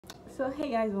So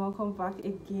hey guys, welcome back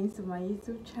again to my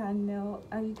YouTube channel.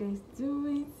 How are you guys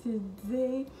doing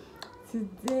today?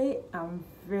 Today I'm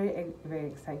very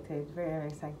excited, very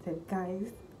excited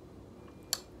guys.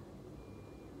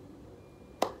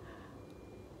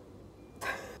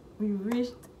 We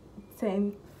reached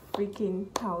 10 freaking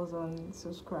thousand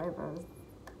subscribers.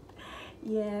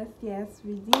 Yes,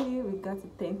 we did it. We got to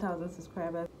 10,000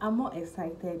 subscribers. I'm more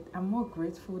excited. I'm more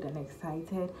grateful than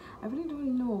excited. I really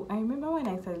don't know. I remember when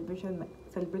I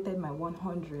celebrated my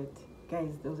 100.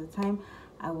 Guys, there was a time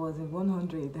I was in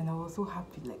 100 and I was so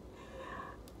happy. Like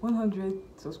 100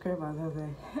 subscribers. I was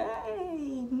like,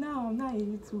 hey, now I'm not a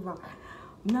YouTuber.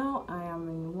 Now I am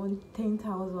in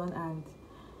 10,000 and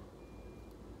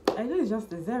I know it's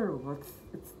just a zero, but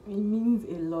it means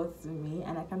a lot to me,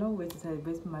 and I cannot wait to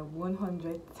celebrate my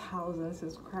 100,000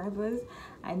 subscribers.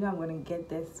 I know I'm gonna get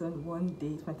there soon one day.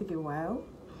 It might take a while,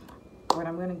 but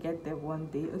I'm gonna get there one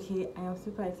day. Okay, I am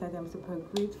super excited. I'm super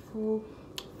grateful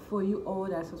for you all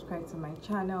that subscribe to my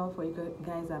channel, for you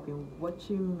guys that have been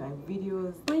watching my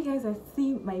videos, for you guys that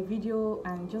see my video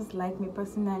and just like me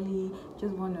personally,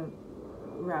 just want to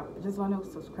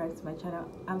subscribe to my channel.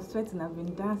 I'm sweating. I've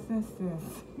been dancing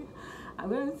since. I'm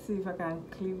going to see if I can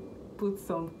put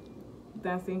some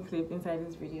dancing clip inside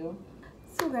this video.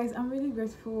 So guys, I'm really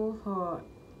grateful for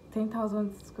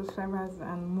 10,000 subscribers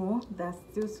and more that's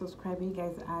still subscribing. You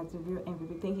guys are the real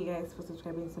MVP. Thank you guys for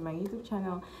subscribing to my YouTube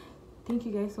channel. Thank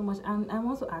you guys so much. And I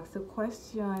want to ask a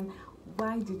question: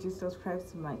 why did you subscribe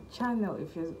to my channel?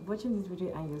 If you're watching this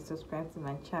video and you're subscribed to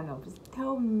my channel, please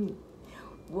tell me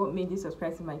what made you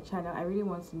subscribe to my channel. I really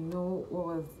want to know what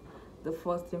was the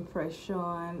first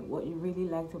impression, what you really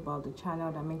liked about the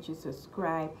channel that made you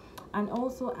subscribe. And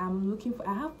also I'm looking for,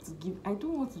 I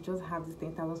don't want to just have these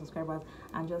 10,000 subscribers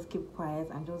and just keep quiet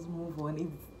and just move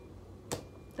on.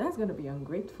 That's gonna be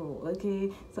ungrateful.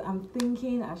 Okay, so I'm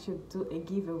thinking I should do a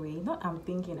giveaway. I am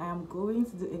going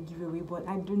to do a giveaway, but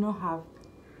I do not have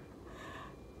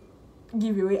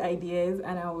giveaway ideas,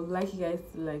 and I would like you guys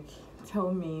to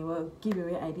tell me what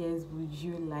giveaway ideas would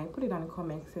you like. Put it down in the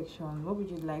comment section. What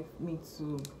would you like me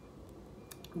to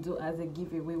do as a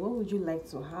giveaway? What would you like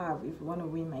to have if you want to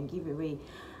win my giveaway?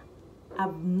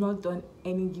 I've not done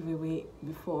any giveaway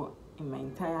before in my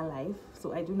entire life,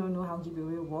 so I do not know how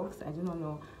giveaway works. I do not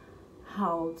know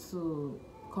how to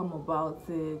come about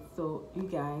it. So you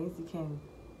guys, you can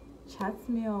chat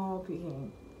me up, you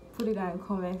can put it down in the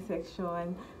comment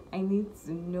section. I need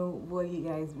to know what you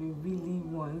guys really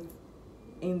want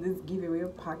in this giveaway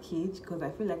package, because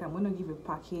I feel like I'm going to give a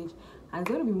package and it's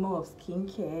going to be more of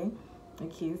skincare.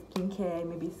 Okay, skincare,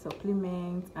 maybe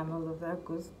supplements and all of that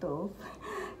good stuff.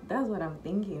 That's what I'm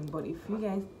thinking. But if you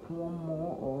guys want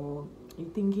more or you're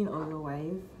thinking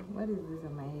otherwise, what is this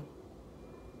on my head?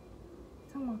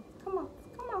 Come on.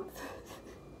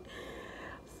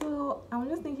 So I'm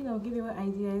just thinking of giveaway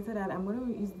ideas so that I'm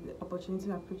going to use the opportunity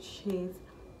to appreciate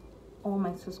all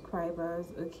my subscribers.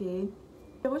 Okay,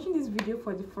 if you're watching this video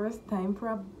for the first time,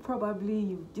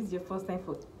 probably this is your first time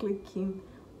for clicking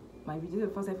my video,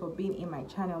 the first time for being in my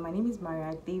channel. My name is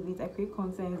Maria David. I create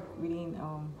content within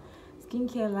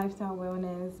skincare, lifestyle,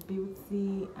 wellness,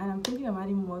 beauty, and I'm thinking of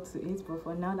adding more to it, but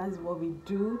for now that's what we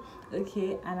do.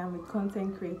 Okay, and I'm a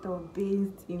content creator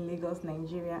based in Lagos,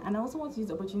 Nigeria. And I also want to use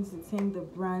the opportunity to thank the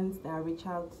brands that reached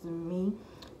out to me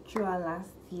throughout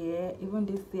last year, even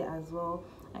this year as well.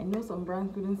 I know some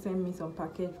brands couldn't send me some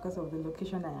package because of the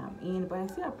location I am in, but I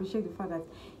still appreciate the fact that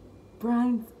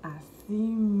brands are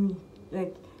seeing me.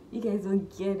 Like, you guys don't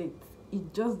get it. You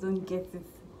just don't get it.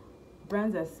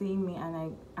 Brands are seeing me, and I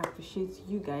appreciate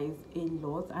you guys a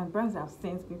lot. And brands have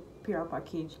sent me PR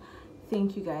package.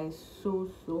 Thank you guys so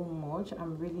much.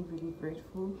 I'm really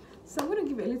grateful. So I'm going to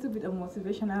give a little bit of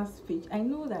motivational speech. I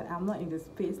know that I'm not in the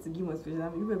space to give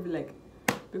motivation. You will be like,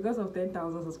 because of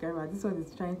 10,000 subscribers, this one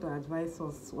is trying to advise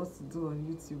us what to do on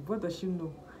YouTube. What does she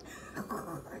know?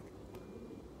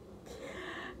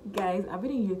 Guys, I've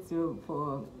been in YouTube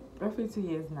for roughly 2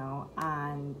 years now,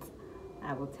 and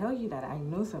I will tell you that I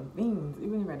know some things,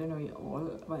 even if I don't know it all,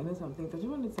 but I know some things. I just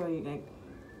want to tell you,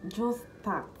 just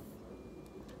start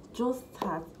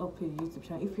up a YouTube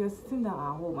channel. If you're sitting down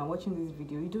at home and watching this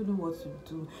video, you don't know what to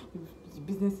do, if the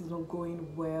business is not going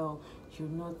well, you're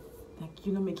not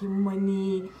making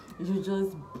money, you're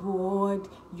just bored,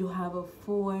 you have a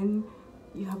phone,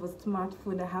 you have a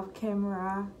smartphone that have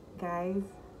camera, guys,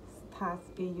 start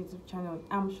a YouTube channel.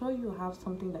 I'm sure you have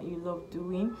something that you love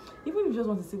doing. Even if you just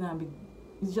want to sit down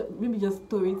and maybe just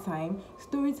story time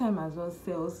as well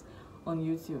sells on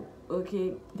YouTube.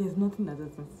 Okay, there's nothing that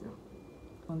doesn't sell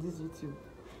on this YouTube.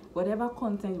 Whatever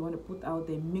content you want to put out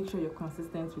there, make sure you're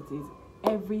consistent with it.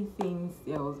 everything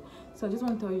sells. So I just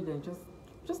want to tell you that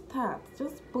just start,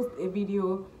 just post a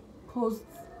video, post,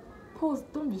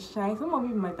 don't be shy. Some of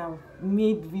you might have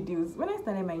made videos. When I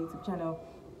started my YouTube channel,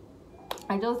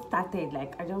 I just started,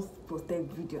 like, I just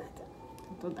posted video.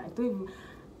 I don't even,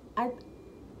 I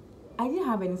didn't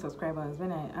have any subscribers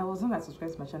when I was not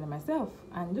subscribed to my channel myself.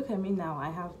 And look at me now, I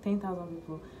have 10,000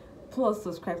 people plus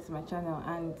subscribed to my channel,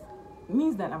 and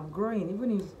means that I'm growing.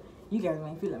 Even if you guys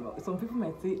might feel like, some people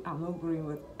might say I'm not growing,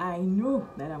 but I know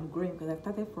that I'm growing because I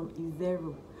started from a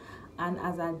zero. And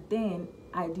as at then,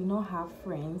 I did not have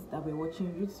friends that were watching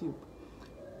YouTube.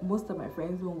 Most of my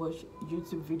friends don't watch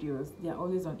YouTube videos, they're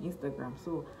always on Instagram.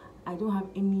 So I don't have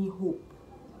any hope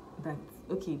that,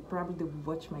 okay, probably they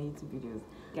will watch my YouTube videos.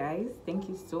 Guys, thank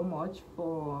you so much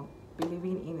for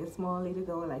believing in a small little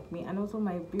girl like me, and also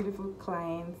my beautiful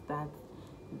clients that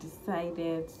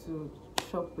decided to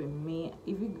shop with me.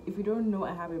 If you don't know,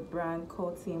 I have a brand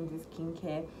called TMD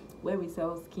Skincare, where we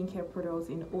sell skincare products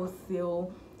in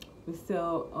wholesale. We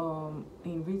sell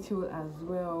in retail as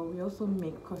well. We also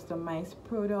make customized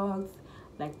products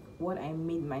like what I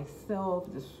made myself,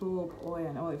 the soap, oil,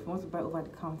 and all. If you want to buy over the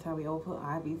counter, we also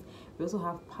have it. We also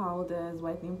have powders,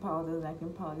 whitening powders,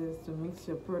 lightening powders to mix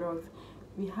your products.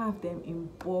 We have them in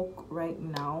bulk right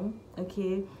now,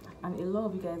 okay? And a lot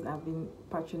of you guys have been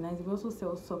patronizing. We also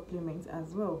sell supplements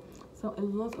as well. So a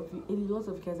lot of you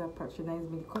guys have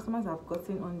patronized me. The customers I've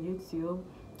gotten on YouTube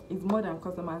is more than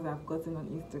customers I've gotten on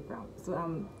Instagram. So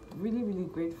I'm really, really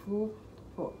grateful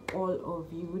for all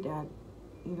of you that,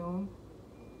 you know,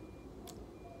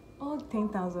 all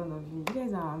 10,000 of you. You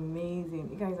guys are amazing.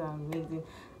 You guys are amazing.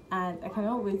 And I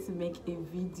cannot wait to make a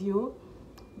video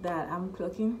that I'm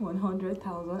clocking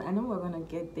 100,000. I know we're gonna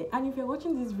get there. And if you're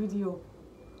watching this video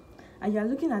and you're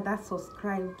looking at that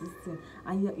subscribe this thing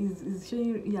and it's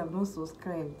showing you have not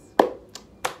subscribed,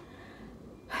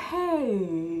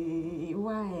 hey,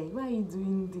 why are you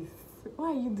doing this?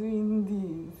 Why are you doing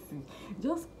this?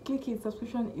 Just click it.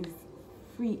 Subscription is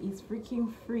free. It's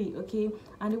freaking free, okay?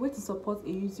 And the way to support a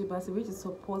YouTuber, the way to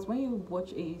support when you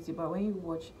watch a YouTuber, when you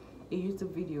watch a YouTube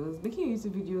videos, making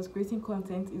YouTube videos, creating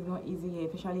content is not easy here,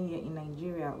 especially here in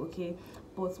Nigeria, okay?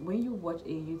 But when you watch a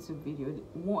YouTube video,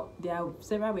 there are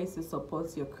several ways to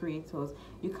support your creators.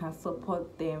 You can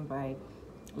support them by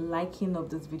liking up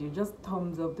this video, just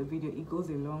thumbs up the video, it goes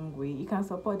a long way. You can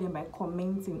support them by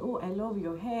commenting, oh, I love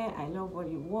your hair, I love what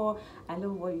you wore, I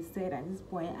love what you said at this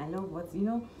point, I love what, you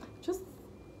know, just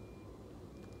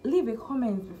leave a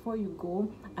comment before you go.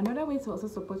 Another way to also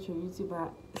support your YouTuber,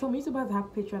 some YouTubers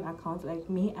have Patreon accounts like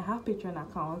me. I have Patreon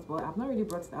accounts, but I've not really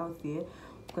brought it out there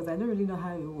because I don't really know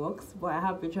how it works, but I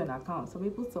have Patreon accounts. So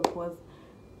people support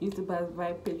YouTubers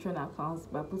via Patreon accounts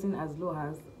by putting as low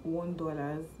as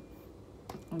 $1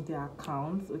 on their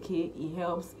accounts, okay? It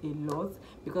helps a lot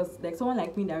because, like, someone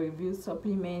like me that reviews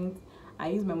supplements, I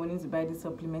use my money to buy the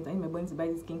supplement, I use my money to buy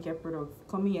the skincare products.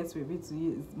 Coming here to review to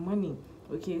you is money,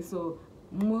 okay? So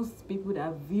most people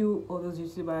that view all those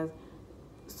YouTubers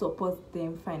support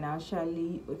them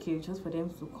financially, okay, just for them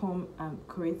to come and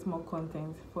create more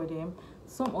content for them.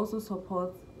 Some also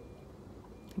support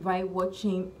by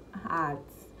watching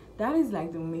ads. That is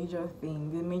like the major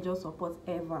thing, the major support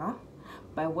ever,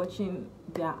 by watching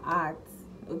their ads,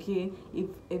 okay? If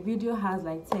a video has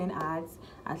like 10 ads,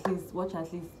 at least watch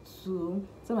at least 2.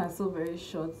 Some are so very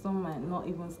short, some are not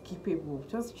even skippable.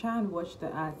 Just try and watch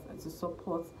the ads to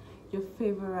support your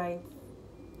favorite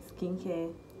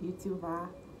skincare YouTuber,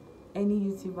 any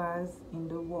YouTubers in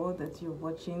the world that you're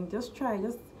watching. Just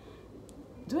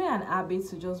do an habit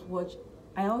to just watch.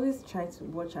 I always try to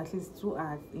watch at least 2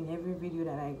 ads in every video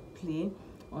that I play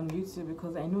on YouTube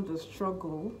because I know the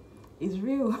struggle is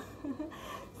real.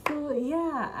 So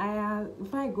yeah,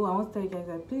 if I go, I want to tell you guys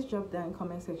that please drop down in the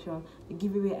comment section the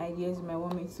giveaway ideas you might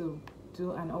want me to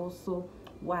do, and also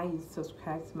why you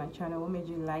subscribe to my channel, what made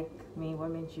you like me,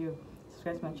 what made you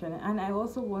subscribe to my channel. And I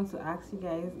also want to ask you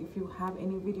guys if you have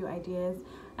any video ideas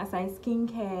aside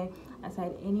skincare,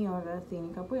 aside any other thing,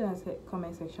 you can put it in the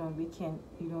comment section. We can,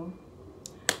 you know,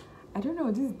 I don't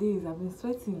know, these days I've been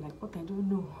sweating like what I don't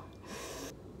know.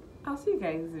 I'll see you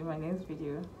guys in my next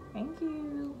video. Thank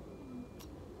you.